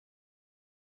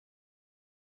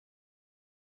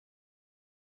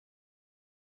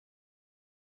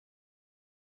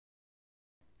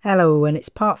Hello, and it's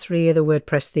part 3 of the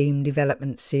WordPress theme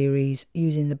development series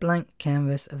using the blank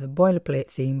canvas of the boilerplate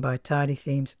theme by Tidy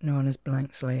Themes known as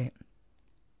Blankslate.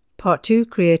 Part 2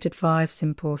 created 5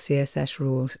 simple CSS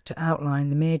rules to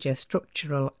outline the major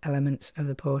structural elements of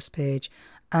the post page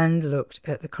and looked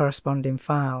at the corresponding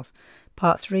files.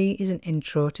 Part 3 is an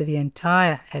intro to the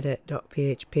entire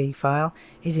Header.php file,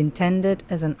 is intended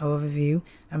as an overview,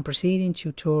 and preceding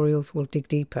tutorials will dig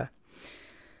deeper.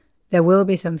 There will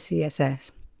be some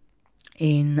CSS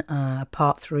in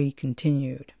part 3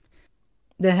 continued.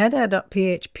 The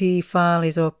Header.php file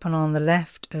is open on the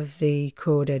left of the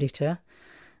code editor,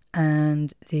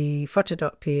 and the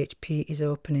footer.php is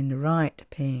open in the right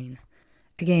pane.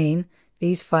 Again,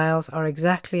 these files are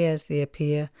exactly as they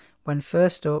appear when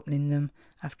first opening them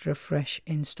after a fresh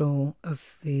install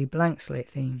of the Blankslate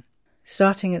theme.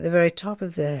 Starting at the very top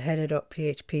of the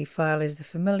Header.php file is the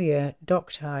familiar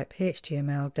doctype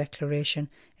HTML declaration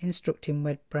instructing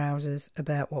web browsers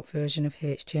about what version of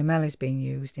HTML is being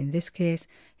used. In this case,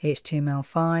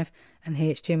 HTML5, and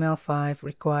HTML5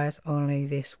 requires only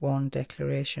this one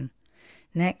declaration.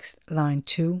 Next, line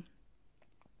 2,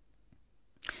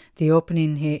 the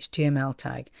opening HTML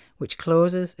tag, which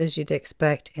closes as you'd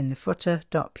expect in the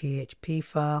footer.php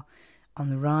file on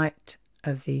the right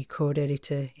of the code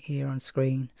editor here on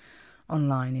screen on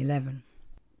line 11.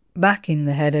 Back in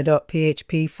the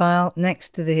Header.php file,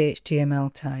 next to the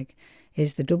HTML tag,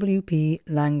 is the WP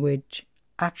language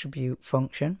attribute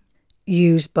function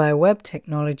used by web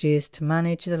technologies to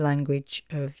manage the language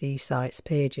of the site's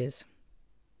pages.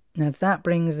 Now that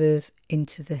brings us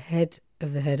into the head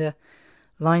of the header,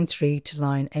 line 3 to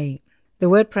line 8. The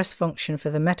WordPress function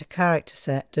for the meta character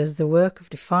set does the work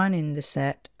of defining the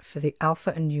set for the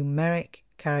alpha and numeric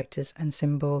characters and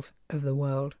symbols of the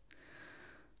world.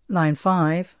 Line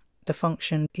 5, the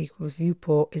function equals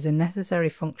viewport, is a necessary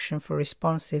function for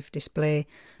responsive display,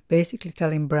 basically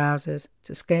telling browsers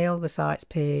to scale the site's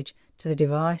page to the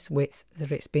device width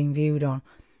that it's being viewed on.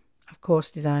 Of course,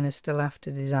 designers still have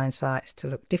to design sites to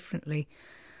look differently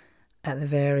at the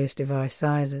various device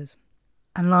sizes.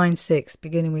 And line 6,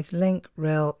 beginning with link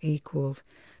rel equals.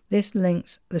 This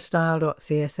links the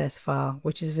style.css file,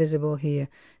 which is visible here,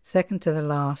 second to the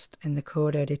last in the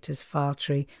code editor's file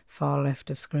tree, far left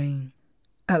of screen.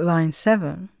 At line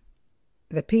 7,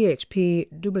 the PHP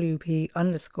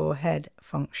WP_head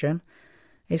function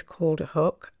is called a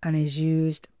hook and is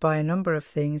used by a number of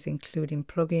things, including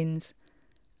plugins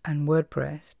and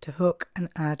WordPress, to hook and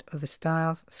add other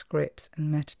styles, scripts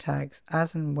and meta tags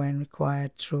as and when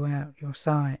required throughout your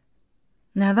site.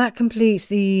 Now that completes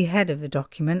the head of the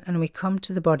document, and we come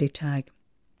to the body tag.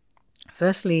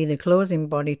 Firstly, the closing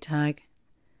body tag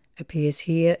appears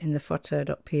here in the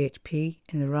footer.php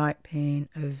in the right pane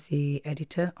of the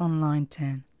editor on line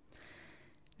 10.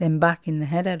 Then back in the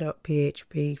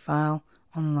Header.php file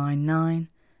on line 9,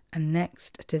 and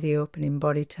next to the opening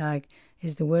body tag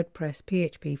is the WordPress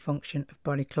PHP function of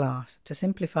body class. To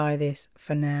simplify this,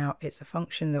 for now, it's a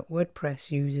function that WordPress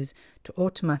uses to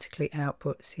automatically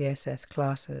output CSS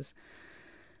classes.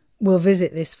 We'll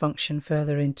visit this function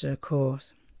further into the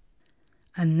course.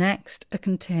 And next, a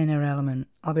container element.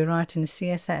 I'll be writing a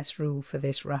CSS rule for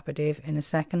this rapid-if in a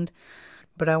second,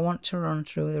 but I want to run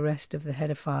through the rest of the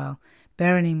header file,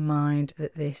 bearing in mind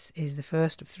that this is the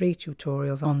first of 3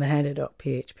 tutorials on the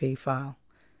Header.php file.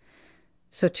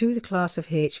 So to the class of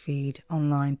hfeed on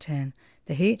line 10.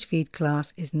 The hfeed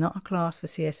class is not a class for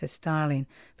CSS styling,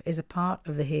 but is a part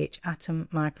of the hatom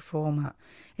microformat.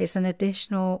 It's an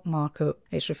additional markup.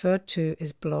 It's referred to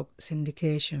as blog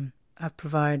syndication. I've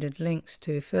provided links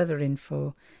to further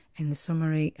info in the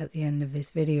summary at the end of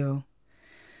this video.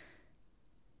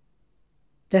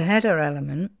 The header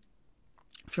element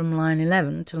from line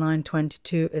 11 to line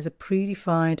 22 is a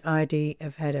predefined ID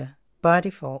of header, by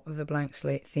default of the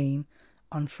Blankslate theme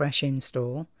on fresh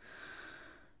install.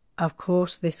 Of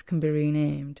course, this can be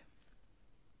renamed.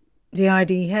 The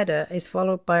ID header is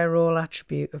followed by a role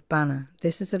attribute of banner.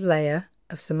 This is a layer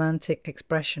of semantic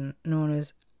expression known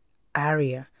as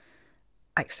ARIA,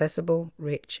 Accessible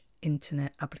Rich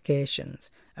Internet Applications,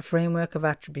 a framework of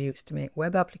attributes to make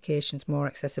web applications more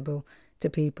accessible to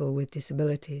people with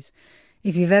disabilities.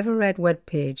 If you've ever read web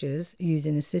pages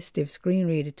using assistive screen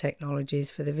reader technologies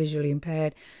for the visually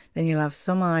impaired, then you'll have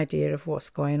some idea of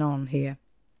what's going on here.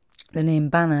 The name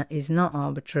banner is not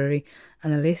arbitrary,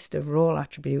 and a list of role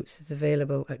attributes is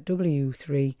available at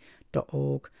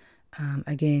w3.org.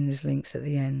 Again, there's links at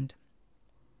the end.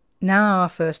 Now our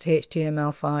first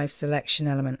HTML5 selection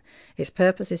element. Its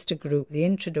purpose is to group the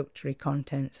introductory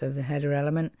contents of the header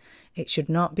element. It should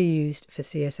not be used for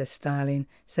CSS styling.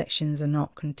 Sections are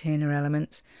not container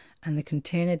elements, and the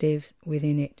container divs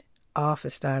within it are for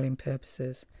styling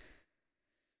purposes.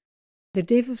 The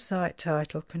div of site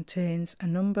title contains a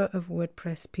number of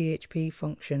WordPress PHP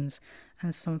functions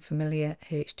and some familiar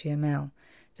HTML.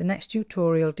 The next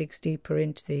tutorial digs deeper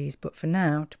into these, but for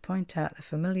now, to point out the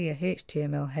familiar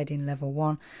HTML heading level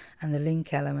 1 and the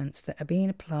link elements that are being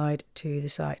applied to the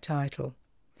site title.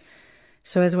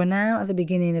 So as we're now at the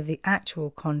beginning of the actual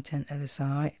content of the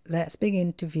site, let's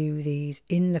begin to view these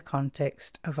in the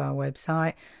context of our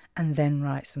website and then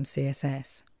write some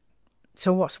CSS.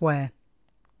 So what's where?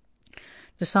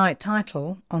 The site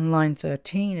title on line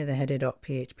 13 of the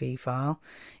Header.php file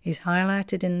is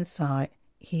highlighted in the site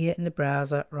here in the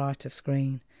browser right of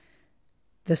screen.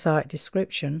 The site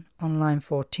description on line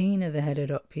 14 of the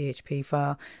Header.php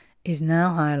file is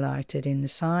now highlighted in the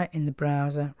site in the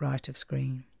browser right of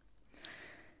screen.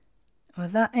 Well,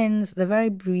 that ends the very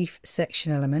brief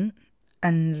section element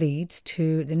and leads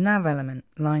to the nav element,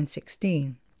 line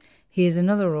 16. Here's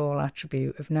another role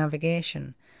attribute of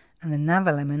navigation, and the nav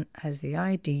element has the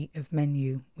ID of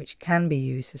menu, which can be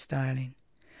used for styling.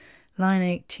 Line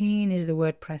 18 is the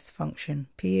WordPress function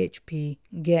PHP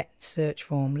get search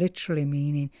form, literally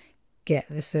meaning get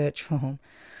the search form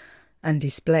and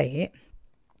display it,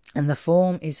 and the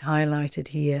form is highlighted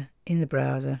here in the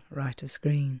browser right of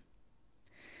screen.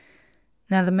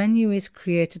 Now the menu is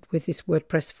created with this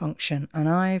WordPress function, and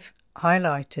I've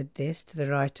highlighted this to the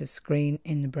right of screen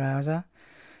in the browser.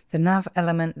 The nav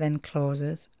element then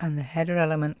closes and the header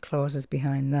element closes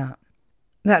behind that.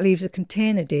 That leaves a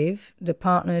container div, the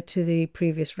partner to the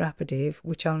previous wrapper div,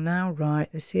 which I'll now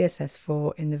write the CSS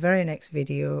for in the very next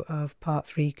video of part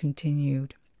 3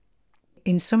 continued.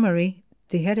 In summary,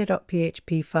 the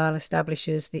Header.php file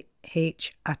establishes the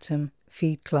h-atom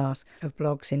feed class of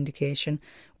blog syndication,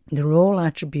 the role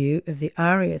attribute of the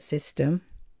ARIA system,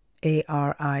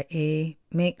 ARIA,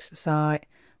 makes the site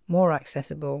more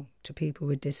accessible to people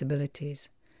with disabilities.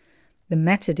 The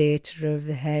metadata of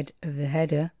the head of the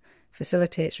header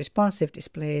facilitates responsive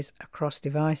displays across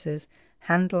devices,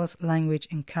 handles language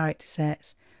and character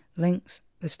sets, links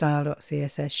the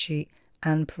style.css sheet,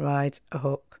 and provides a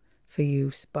hook for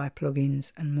use by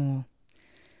plugins and more.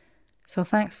 So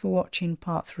thanks for watching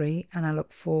part 3, and I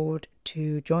look forward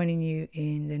to joining you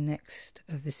in the next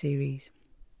of the series.